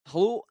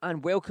Hello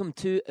and welcome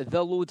to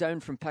The Lowdown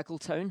from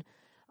Pickletown.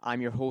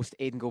 I'm your host,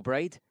 Aidan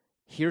Gilbride.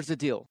 Here's the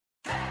deal.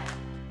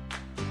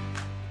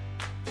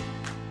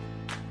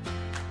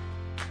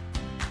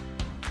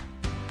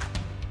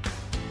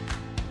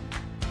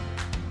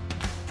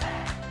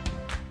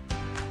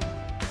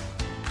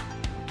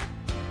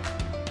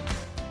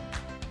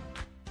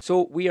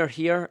 So we are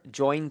here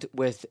joined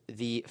with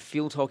the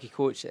field hockey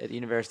coach at the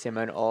University of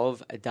Mount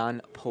Olive,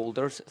 Daan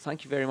Polders.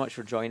 Thank you very much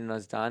for joining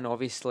us, Dan.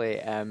 Obviously,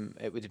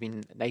 it would have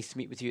been nice to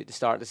meet with you at the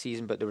start of the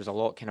season, but there was a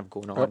lot kind of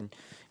going on.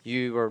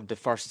 You were the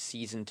first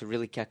season to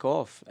really kick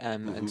off,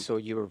 and so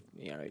you were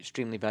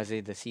extremely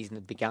busy. The season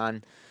had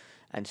began,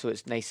 and so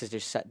it's nice to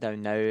just sit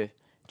down now,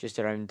 just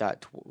around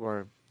that.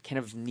 We're kind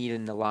of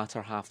nearing the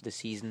latter half of the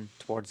season,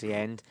 towards the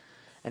end,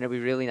 and it'll be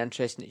really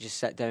interesting to just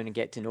sit down and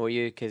get to know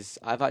you, because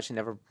I've actually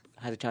never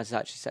had a chance to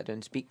actually sit down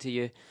and speak to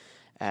you.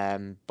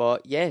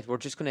 But yeah, we're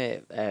just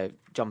going to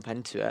jump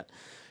into it.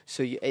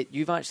 So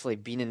you've actually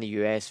been in the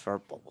US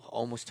for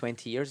almost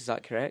 20 years, is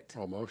that correct?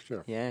 Almost,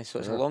 yeah. Yeah, so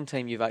it's a long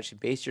time you've actually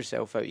based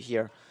yourself out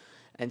here.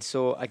 And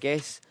so I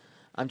guess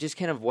I'm just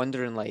kind of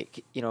wondering,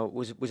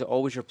 was it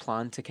always your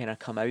plan to kind of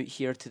come out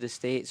here to the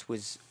States?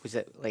 Was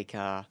it like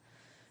a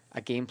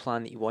game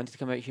plan that you wanted to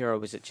come out here, or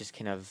was it just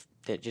kind of,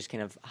 did it just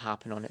kind of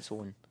happen on its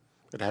own?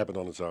 It happened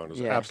on its own. There's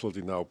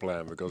absolutely no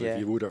plan, because if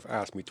you would have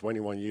asked me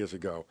 21 years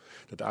ago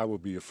that I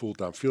would be a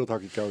full-time field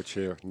hockey coach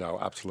here, no,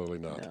 absolutely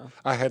not. No.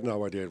 I had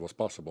no idea it was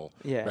possible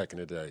back in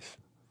the days.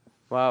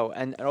 Wow,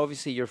 and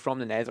obviously you're from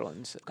the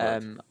Netherlands.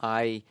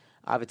 I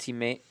have a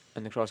teammate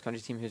on the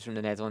cross-country team who's from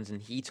the Netherlands,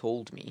 and he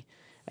told me,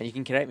 and you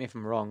can correct me if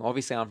I'm wrong,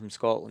 obviously I'm from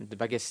Scotland. The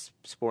biggest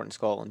sport in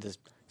Scotland is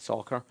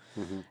soccer.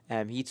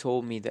 He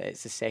told me that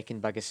it's the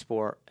second biggest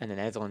sport in the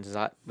Netherlands. Is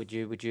that, would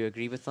you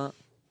agree with that?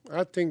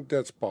 I think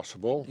that's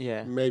possible.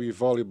 Yeah. Maybe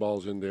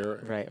volleyball's in there.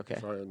 Right, okay.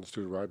 If I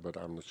understood right, but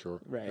I'm not sure.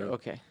 Right,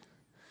 okay.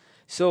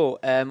 So,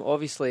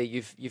 obviously,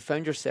 you've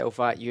found yourself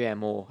at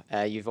UMO.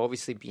 You've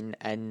obviously been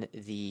in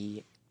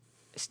the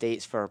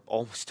States for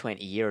almost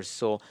 20 years.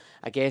 So,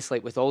 I guess,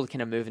 with all the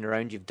kind of moving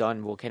around you've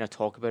done, we'll kind of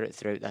talk about it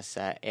throughout this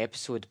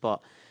episode.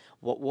 But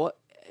what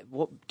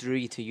drew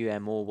you to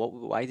UMO?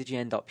 Why did you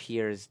end up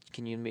here?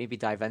 Can you maybe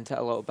dive into it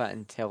a little bit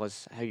and tell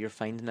us how you're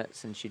finding it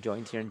since you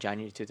joined here in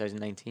January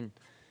 2019?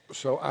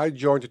 So I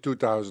joined in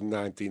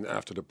 2019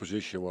 after the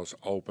position was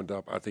opened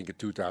up, I think in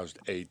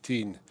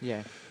 2018.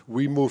 Yeah.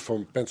 We moved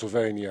from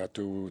Pennsylvania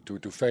to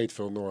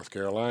Fayetteville, North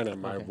Carolina.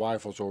 My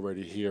wife was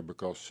already here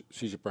because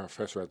she's a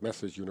professor at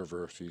Methodist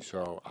University,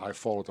 so I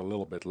followed a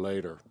little bit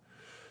later.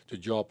 The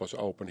job was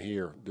open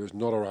here. There's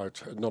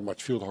not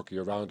much field hockey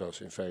around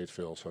us in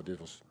Fayetteville, so this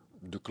was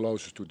the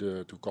closest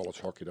to college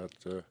hockey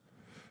that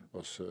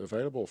was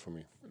available for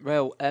me.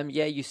 Well,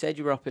 you said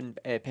you were up in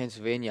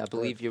Pennsylvania. I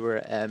believe you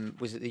were.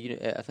 Was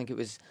it I think it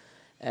was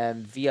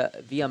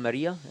Villa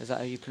Maria. Is that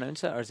how you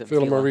pronounce it, or is it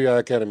Villa Maria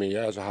Academy?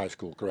 Yeah, as a high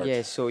school, correct.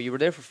 Yeah. So you were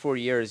there for 4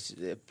 years.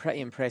 Pretty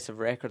impressive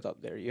record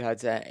up there. You had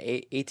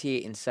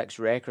 88-6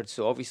 record.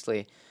 So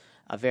obviously,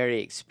 a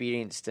very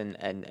experienced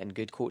and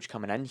good coach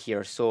coming in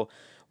here. So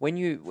when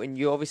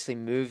you obviously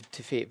moved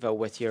to Fayetteville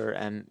with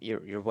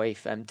your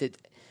wife,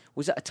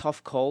 was it a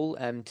tough call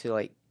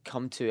to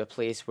come to a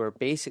place where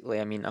basically,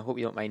 I mean, I hope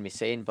you don't mind me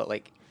saying, but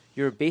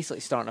you're basically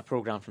starting a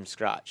program from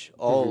scratch,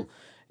 all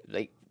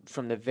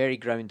from the very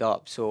ground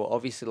up. So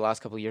obviously the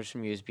last couple of years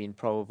from you has been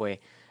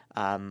probably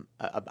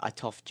a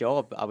tough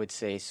job, I would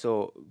say.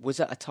 So was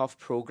it a tough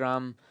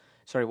program?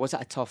 Sorry, was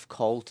it a tough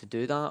call to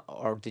do that,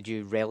 or did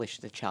you relish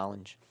the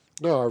challenge?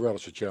 No, I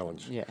relish the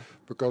challenge. Yeah.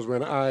 Because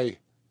when I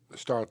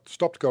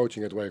stopped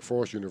coaching at Wake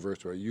Forest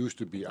University, where I used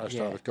to be. I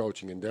started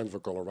coaching in Denver,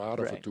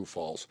 Colorado for 2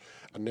 falls.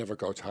 I never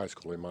coached high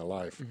school in my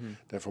life.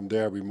 Then from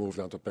there we moved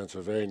down to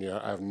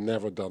Pennsylvania. I've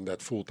never done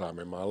that full time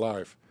in my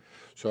life.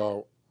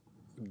 So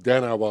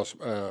then I was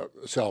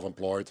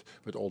self-employed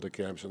with all the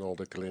camps and all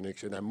the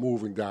clinics, and then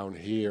moving down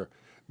here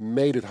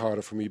made it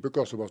harder for me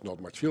because there was not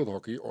much field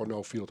hockey or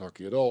no field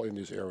hockey at all in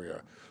this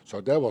area.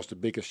 So that was the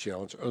biggest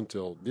challenge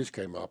until this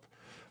came up.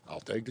 I'll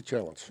take the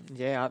challenge.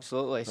 Yeah,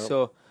 absolutely.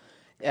 So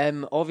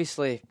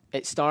obviously,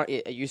 it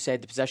started. You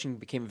said the position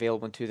became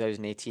available in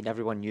 2018.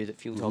 Everyone knew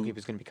that field hockey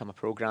was going to become a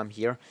program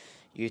here.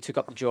 You took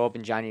up the job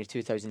in January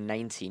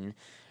 2019.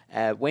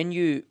 When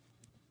you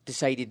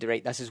decided,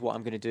 right, this is what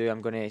I'm going to do.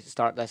 I'm going to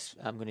start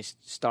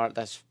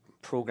this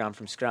program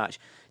from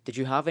scratch. Did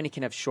you have any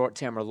kind of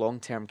short-term or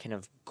long-term kind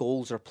of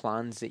goals or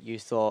plans that you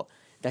thought,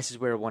 this is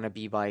where I want to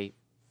be by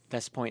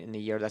this point in the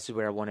year? This is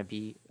where I want to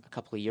be a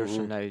couple of years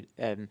from now.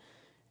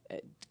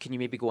 Can you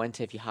maybe go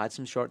into if you had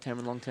some short-term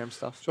and long-term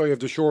stuff? So you have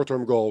the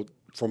short-term goal.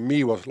 For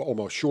me, was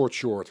almost short.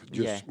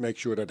 Just make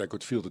sure that I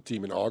could field the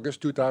team in August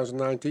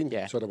 2019.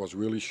 Yeah. So that was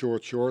really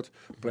short.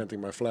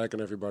 Planting my flag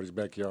in everybody's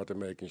backyard and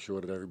making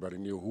sure that everybody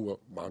knew who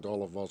Mount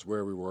Olive was,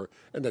 where we were,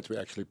 and that we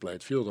actually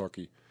played field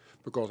hockey.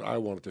 Because I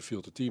wanted to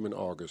field the team in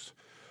August.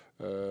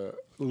 A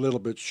little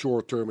bit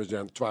short-term is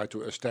then try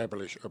to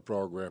establish a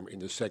program in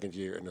the second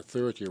year and the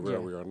third year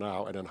where we are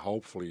now, and then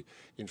hopefully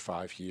in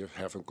 5 years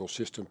have a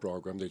consistent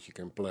program that you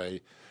can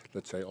play,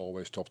 let's say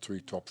always top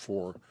 3, top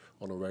 4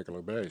 on a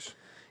regular base.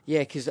 Yeah,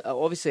 because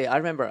obviously I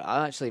remember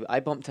I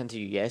bumped into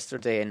you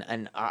yesterday,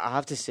 and I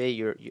have to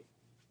say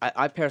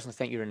I personally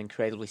think you're an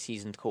incredibly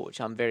seasoned coach.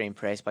 I'm very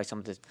impressed by some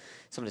of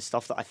the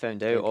stuff that I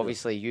found out.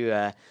 Obviously,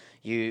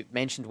 you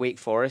mentioned Wake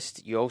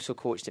Forest. You also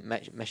coached at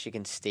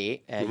Michigan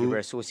State. You were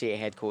associate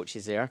head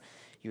coaches there.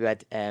 You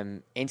had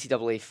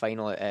NCAA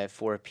final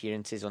 4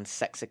 appearances on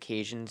 6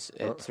 occasions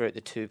throughout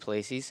the 2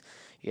 places.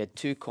 You had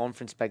 2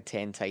 conference Big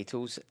Ten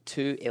titles,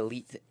 2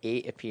 Elite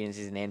 8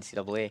 appearances in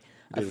NCAA.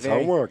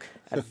 Homework.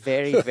 A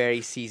very,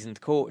 very seasoned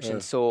coach.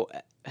 And so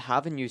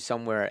having you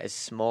somewhere as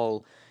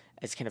small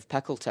as kind of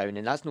Pickle Town,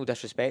 and that's no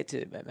disrespect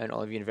to Mount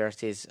Olive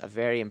University, is a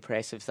very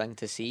impressive thing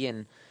to see.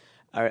 And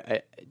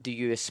do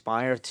you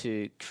aspire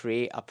to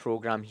create a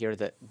program here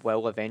that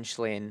will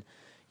eventually, in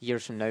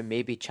years from now,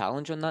 maybe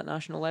challenge on that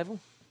national level?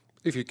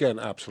 If you can,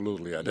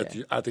 absolutely.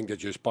 I think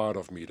that's just part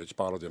of me. That's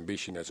part of the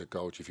ambition as a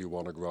coach. If you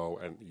want to grow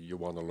and you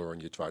want to learn,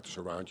 you try to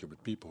surround you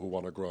with people who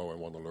want to grow and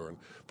want to learn,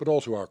 but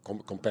also are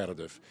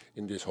competitive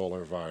in this whole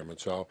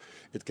environment. So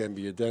it can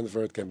be a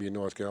Denver, it can be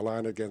North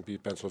Carolina, it can be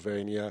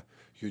Pennsylvania.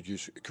 You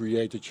just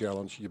create a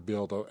challenge, you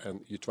build it,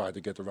 and you try to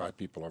get the right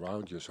people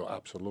around you. So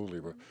absolutely.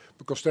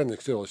 Because standing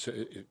still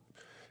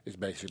is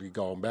basically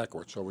going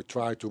backwards. So we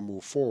try to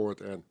move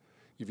forward, and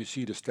if you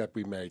see the step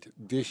we made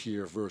this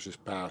year versus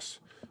past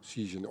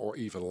season or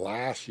even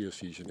last year's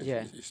season,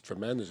 it's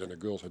tremendous, and the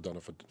girls have done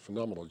a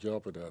phenomenal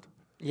job with that.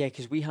 Yeah,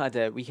 because we had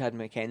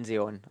Mackenzie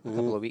on a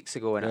couple of weeks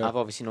ago, and I've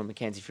obviously known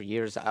Mackenzie for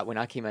years. When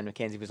I came in,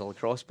 Mackenzie was a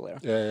lacrosse player.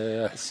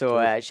 Yeah. So,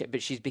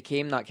 but she's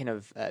became that kind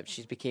of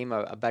she's became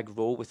a big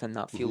role within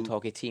that field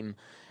hockey team.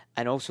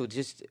 And also,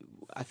 just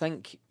I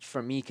think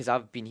for me, because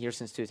I've been here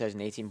since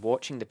 2018,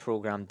 watching the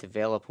program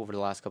develop over the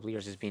last couple of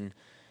years has been.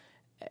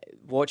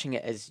 Watching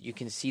it, as you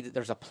can see that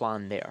there's a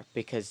plan there,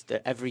 because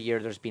every year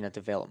there's been a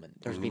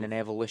development, there's been an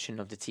evolution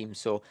of the team.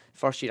 So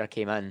first year I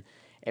came in,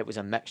 it was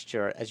a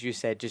mixture, as you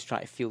said, just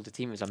trying to field the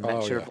team. It was a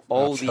mixture of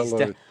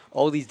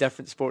all these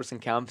different sports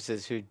and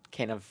campuses who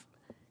kind of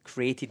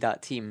created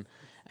that team.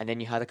 And then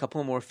you had a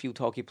couple more field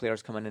hockey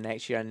players come in the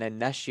next year, and then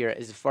this year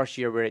is the first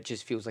year where it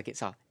just feels like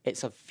it's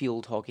a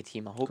field hockey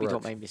team. I hope you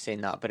don't mind me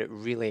saying that, but it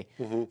really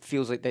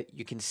feels like that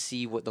you can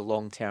see what the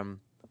long term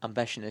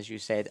ambition, as you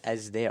said,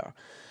 is there.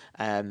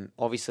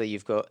 Obviously,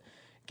 you've got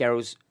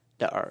girls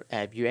that are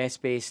US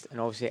based and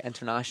obviously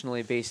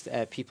internationally based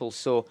people.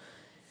 So,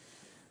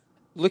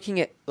 looking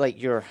at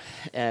like your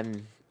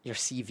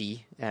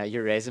CV,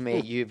 your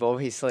resume, you've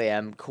obviously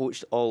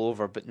coached all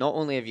over. But not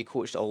only have you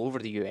coached all over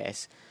the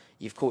US,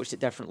 you've coached at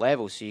different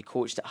levels. So you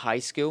coached at high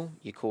school,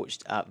 you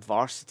coached at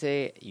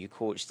varsity, you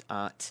coached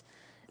at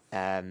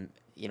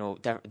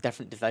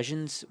different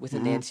divisions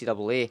within the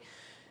NCAA.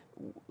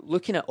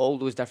 Looking at all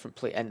those different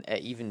and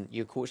even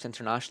you coached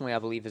internationally, I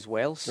believe, as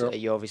well. So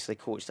you obviously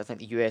coached, I think,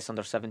 the US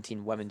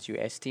under-17 women's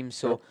US team.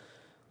 So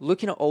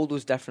looking at all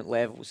those different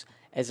levels,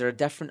 is there a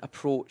different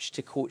approach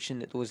to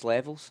coaching at those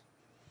levels?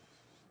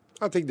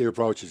 I think the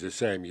approach is the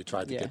same. You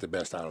try to get the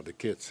best out of the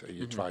kids.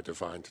 You try to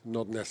find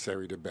not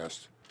necessarily the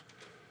best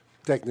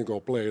technical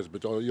players,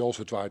 but you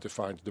also try to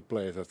find the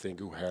players, I think,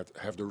 who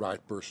have the right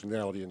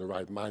personality and the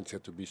right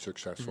mindset to be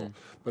successful.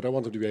 But I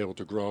want them to be able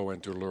to grow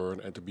and to learn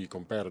and to be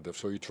competitive.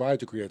 So you try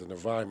to create an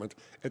environment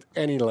at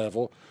any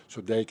level so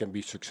they can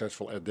be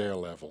successful at their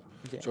level.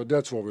 Yeah. So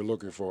that's what we're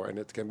looking for. And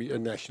it can be a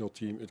national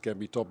team, it can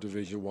be top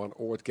Division 1,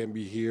 or it can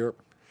be here.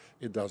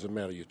 It doesn't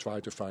matter. You try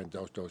to find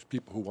those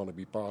people who want to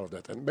be part of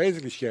that and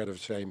basically share the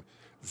same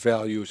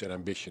values and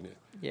ambition,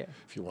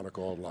 if you want to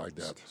call it like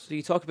that. So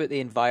you talk about the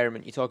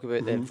environment, you talk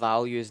about the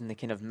values and the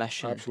kind of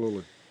mission.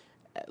 Absolutely.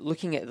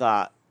 Looking at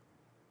that,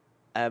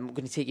 I'm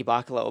going to take you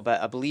back a little bit.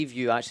 I believe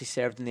you actually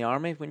served in the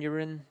army when you were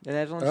in the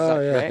Netherlands. Is that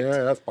correct?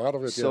 Yeah, that's part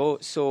of it.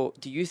 So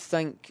do you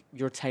think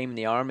your time in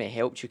the army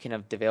helped you kind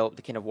of develop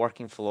the kind of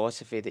working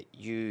philosophy that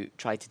you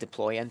try to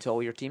deploy into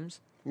all your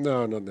teams?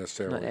 No, not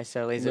necessarily. Not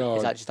necessarily. Is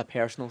that just a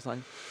personal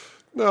thing?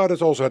 No,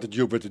 that's also had to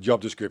do with the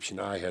job description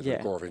I had in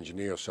the Corps of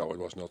Engineers, so it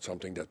was not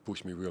something that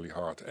pushed me really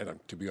hard. And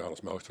to be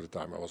honest, most of the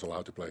time I was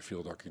allowed to play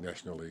field hockey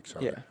National League.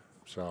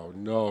 So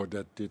no,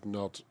 that did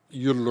not.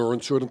 You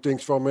learn certain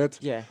things from it,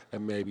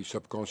 and maybe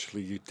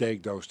subconsciously you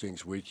take those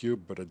things with you,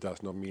 but it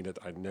does not mean that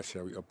I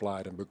necessarily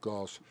apply them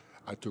because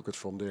I took it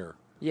from there.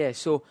 Yeah.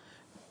 So,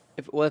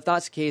 if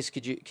that's the case,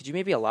 could you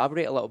maybe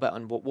elaborate a little bit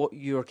on what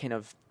your kind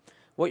of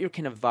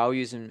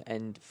values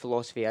and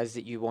philosophy is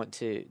that you want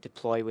to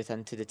deploy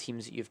within to the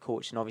teams that you've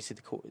coached, and obviously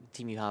the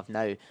team you have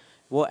now?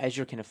 What is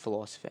your kind of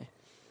philosophy?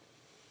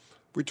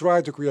 We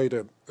try to create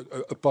a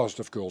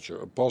positive culture,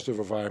 a positive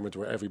environment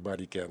where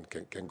everybody can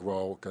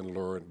grow, can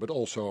learn, but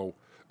also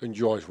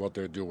enjoys what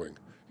they're doing.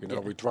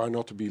 We try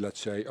not to be, let's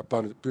say, a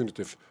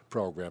punitive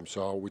program,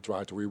 so we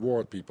try to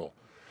reward people.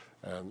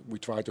 And we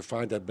try to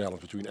find that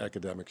balance between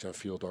academics and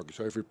field hockey.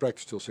 So if we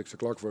practice till 6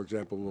 o'clock, for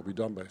example, we'll be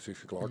done by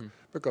 6 o'clock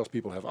because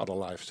people have other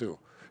lives too.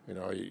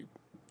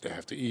 they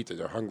have to eat,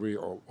 they're hungry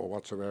or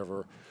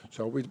whatsoever.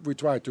 So we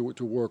try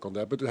to work on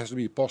that, but it has to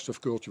be a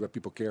positive culture where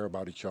people care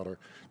about each other,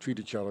 treat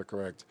each other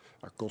correct,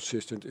 are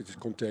consistent, it is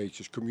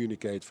contagious,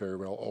 communicate very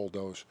well, all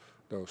those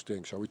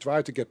things. So we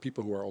try to get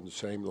people who are on the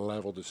same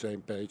level, the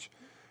same page,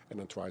 and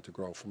then try to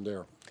grow from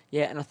there.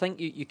 Yeah, and I think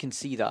you can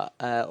see that.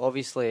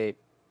 Obviously,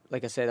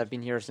 like I said, I've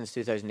been here since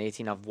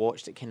 2018. I've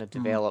watched it kind of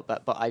develop,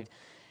 but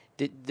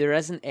there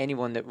isn't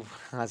anyone that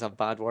has a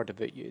bad word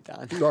about you,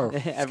 Dan. No,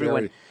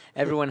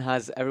 everyone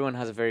has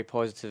a very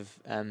positive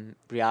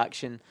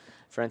reaction.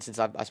 For instance,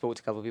 I spoke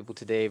to a couple of people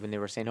today when they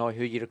were saying, "Oh,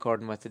 who are you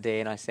recording with today?"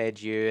 And I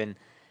said you, and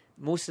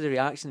most of the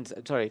reactions.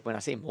 Sorry, when I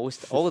say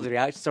most, all of the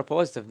reactions are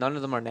positive. None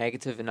of them are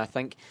negative, and I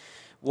think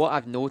what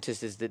I've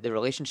noticed is that the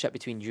relationship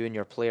between you and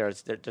your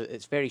players,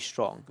 it's very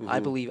strong. I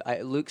believe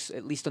it looks,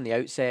 at least on the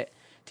outset,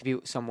 to be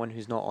someone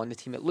who's not on the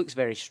team, it looks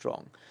very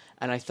strong.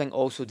 And I think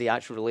also the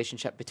actual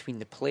relationship between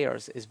the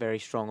players is very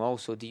strong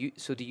also. How is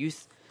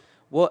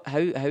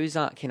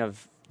that kind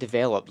of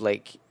developed?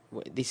 Like,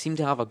 they seem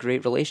to have a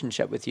great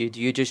relationship with you. Do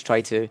you just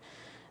try to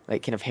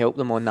like kind of help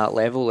them on that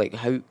level? Like,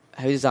 how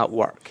does that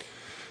work?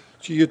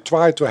 So you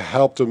try to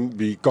help them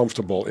be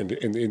comfortable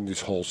in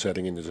this whole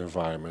setting, in this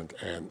environment.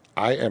 And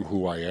I am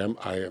who I am.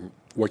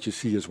 What you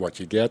see is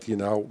what you get. You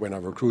know, when I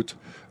recruit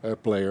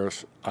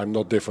players, I'm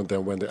not different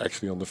than when they're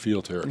actually on the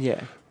field here.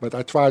 Yeah. But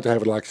I try to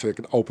have it like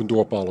an open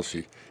door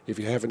policy. If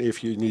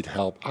you need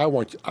help, I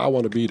want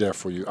to be there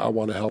for you. I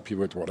want to help you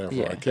with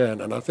whatever I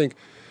can. And I think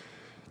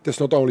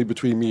that's not only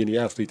between me and the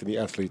athlete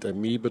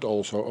and me, but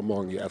also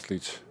among the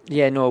athletes.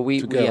 Yeah, no, we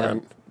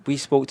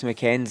spoke to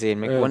Mackenzie,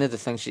 and one of the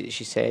things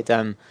she said,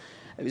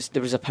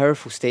 there was a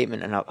powerful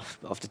statement, and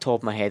off the top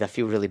of my head, I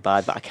feel really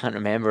bad, but I can't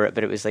remember it.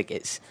 But it was like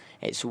it's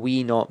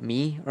we, not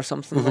me, or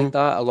something like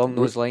that, along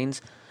those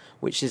lines,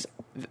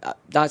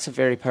 that's a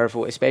very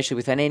powerful, especially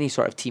within any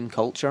sort of team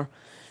culture.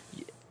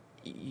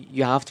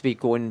 You have to be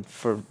going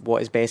for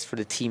what is best for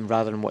the team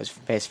rather than what's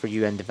best for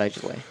you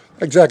individually.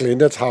 Exactly,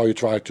 and that's how you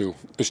try to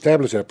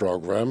establish that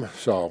program.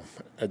 So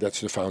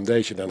that's the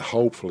foundation, and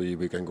hopefully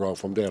we can grow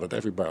from there, that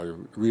everybody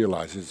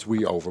realizes it's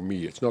we over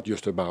me. It's not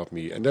just about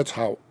me, and that's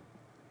how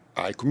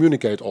I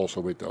communicate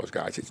also with those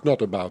guys. It's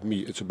not about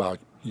me, it's about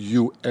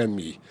you and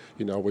me.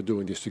 You know, we're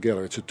doing this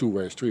together. It's a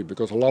two-way street,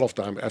 because a lot of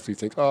time athletes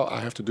think, oh, I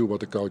have to do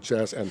what the coach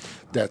says and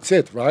that's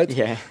it, right?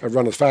 Yeah. And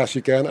run as fast as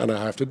you can and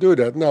I have to do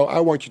that. No,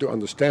 I want you to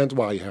understand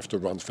why you have to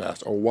run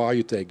fast or why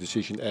you take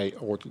decision A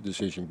or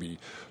decision B.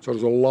 So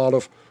there's a lot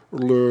of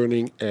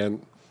learning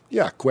and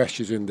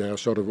questions in there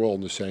so that we're all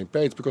on the same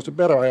page, because the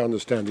better I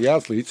understand the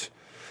athletes,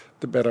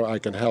 the better I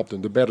can help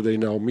them. The better they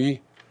know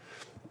me,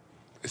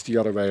 it's the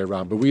other way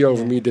around. But we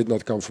over me did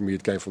not come from me.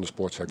 It came from the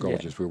sports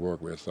psychologists we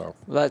work with. So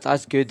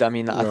that's good. I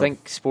mean, I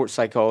think sports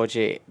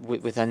psychology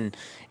within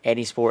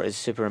any sport is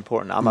super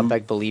important. I'm a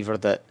big believer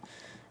that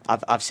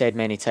I've said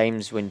many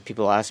times when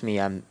people ask me,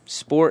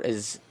 sport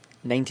is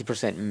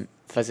 90%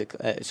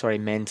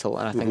 mental,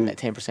 and I think that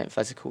 10%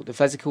 physical. The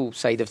physical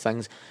side of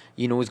things,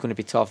 is going to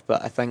be tough,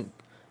 but I think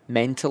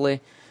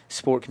mentally,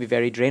 sport can be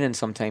very draining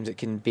sometimes. It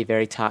can be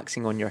very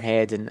taxing on your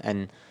head,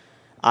 and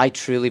I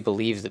truly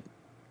believe that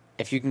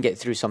if you can get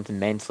through something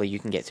mentally, you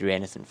can get through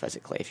anything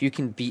physically. If you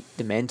can beat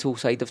the mental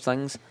side of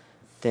things,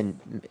 then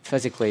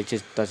physically it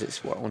just does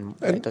its work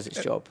and does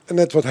its job. And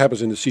that's what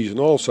happens in the season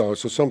also.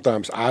 So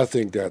sometimes I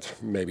think that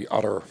maybe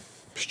other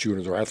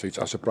students or athletes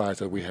are surprised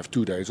that we have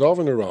 2 days off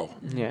in a row.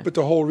 Yeah. But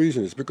the whole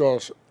reason is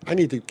because I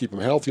need to keep them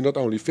healthy, not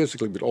only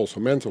physically but also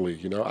mentally.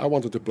 I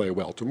wanted to play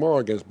well tomorrow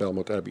against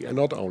Belmont Abbey and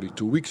not only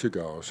 2 weeks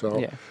ago.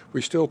 So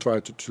we still try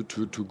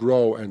to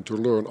grow and to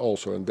learn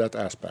also in that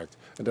aspect,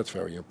 and that's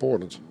very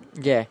important.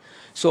 Yeah.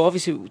 So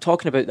obviously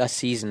talking about this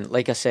season,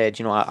 like I said,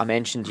 I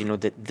mentioned,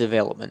 the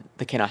development,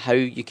 the kind of how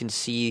you can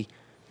see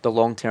the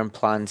long-term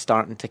plan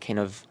starting to kind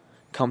of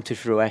come to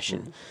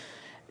fruition.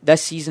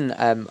 This season,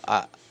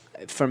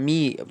 for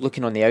me,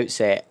 looking on the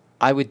outset,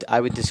 I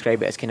would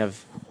describe it as kind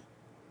of,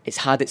 it's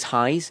had its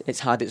highs,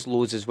 it's had its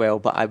lows as well,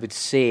 but I would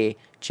say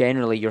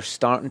generally you're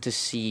starting to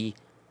see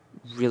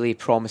really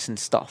promising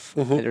stuff.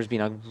 There's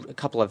been a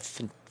couple of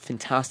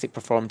fantastic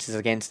performances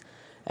against.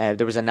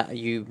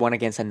 You won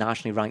against a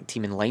nationally ranked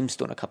team in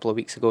Limestone a couple of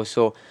weeks ago.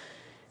 So,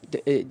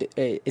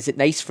 is it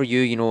nice for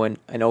you,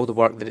 and all the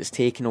work that it's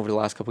taken over the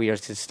last couple of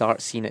years to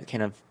start seeing it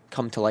kind of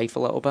come to life a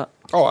little bit?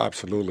 Oh,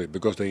 absolutely,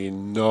 because they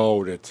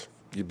know that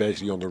you're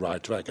basically on the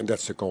right track, and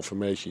that's the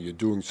confirmation. You're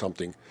doing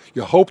something.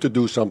 You hope to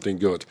do something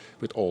good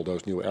with all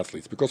those new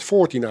athletes, because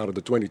 14 out of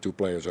the 22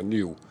 players are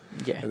new.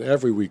 Yeah. And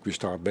every week we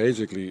start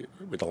basically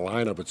with a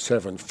lineup with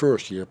 7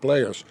 first-year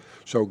players.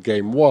 So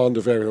game one,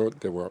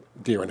 they were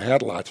deer in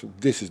headlights.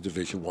 This is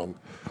Division 1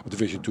 or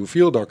Division 2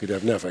 field hockey.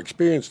 They've never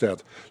experienced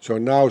that. So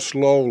now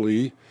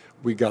slowly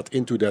we got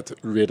into that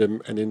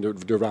rhythm and in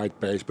the right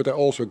pace, but they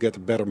also get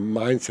a better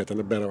mindset and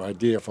a better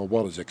idea from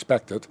what is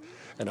expected.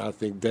 And I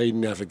think they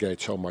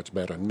navigate so much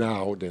better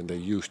now than they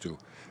used to.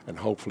 And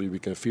hopefully we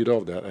can feed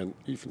off that and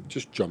even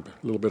just jump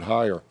a little bit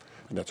higher.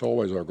 And that's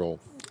always our goal.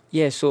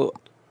 Yeah, so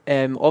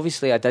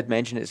obviously I did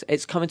mention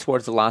it's coming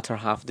towards the latter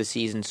half of the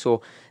season.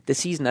 So the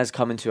season is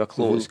coming to a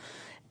close.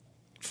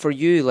 for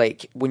you,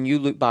 like when you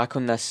look back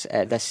on this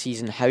this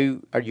season, how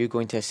are you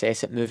going to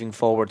assess it moving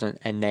forward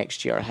in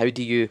next year? How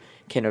do you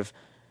kind of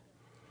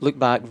look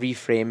back,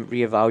 reframe,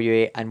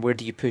 reevaluate, and where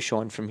do you push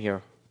on from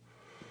here?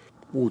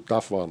 Ooh,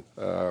 tough one.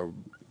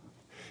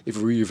 If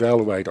we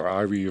reevaluate, or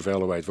I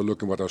reevaluate, we're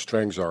looking what our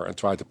strengths are and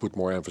try to put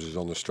more emphasis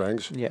on the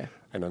strengths,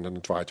 and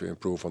then try to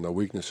improve on our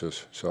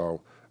weaknesses.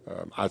 So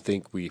I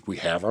think we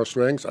have our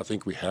strengths. I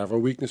think we have our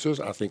weaknesses.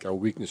 I think our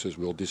weaknesses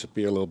will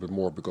disappear a little bit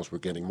more because we're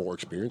getting more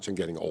experience and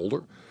getting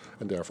older,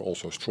 and therefore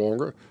also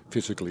stronger,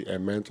 physically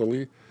and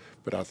mentally.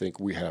 But I think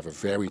we have a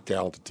very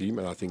talented team,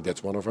 and I think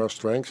that's one of our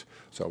strengths.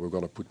 So we're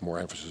going to put more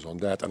emphasis on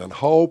that. And then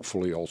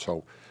hopefully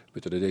also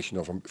with the addition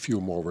of a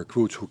few more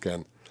recruits who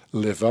can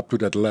live up to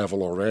that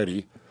level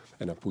already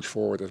and then push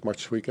forward as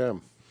much as we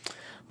can.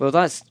 Well,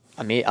 that's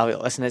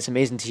listen, it's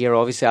amazing to hear.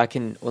 Obviously, I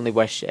can only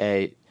wish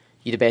you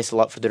the best of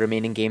luck for the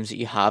remaining games that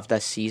you have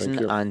this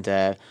season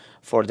and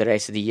for the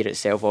rest of the year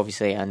itself,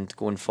 obviously, and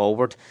going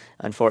forward.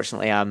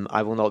 Unfortunately,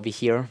 I will not be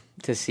here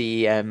to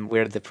see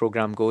where the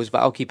programme goes, but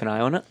I'll keep an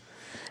eye on it.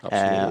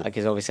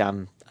 Because obviously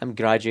I'm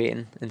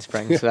graduating in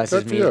spring, so that's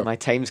just me. My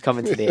time's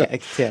coming to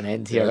an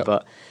end here.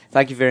 But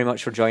thank you very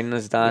much for joining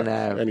us, Dan.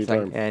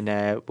 Anytime. And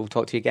we'll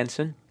talk to you again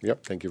soon.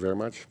 Yep, thank you very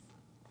much.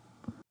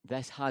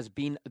 This has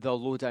been The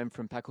Lowdown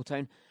from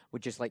Pickletown.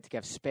 We'd just like to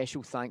give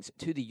special thanks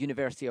to the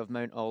University of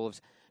Mount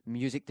Olive's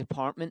Music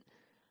Department.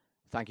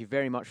 Thank you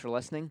very much for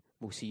listening.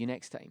 We'll see you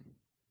next time.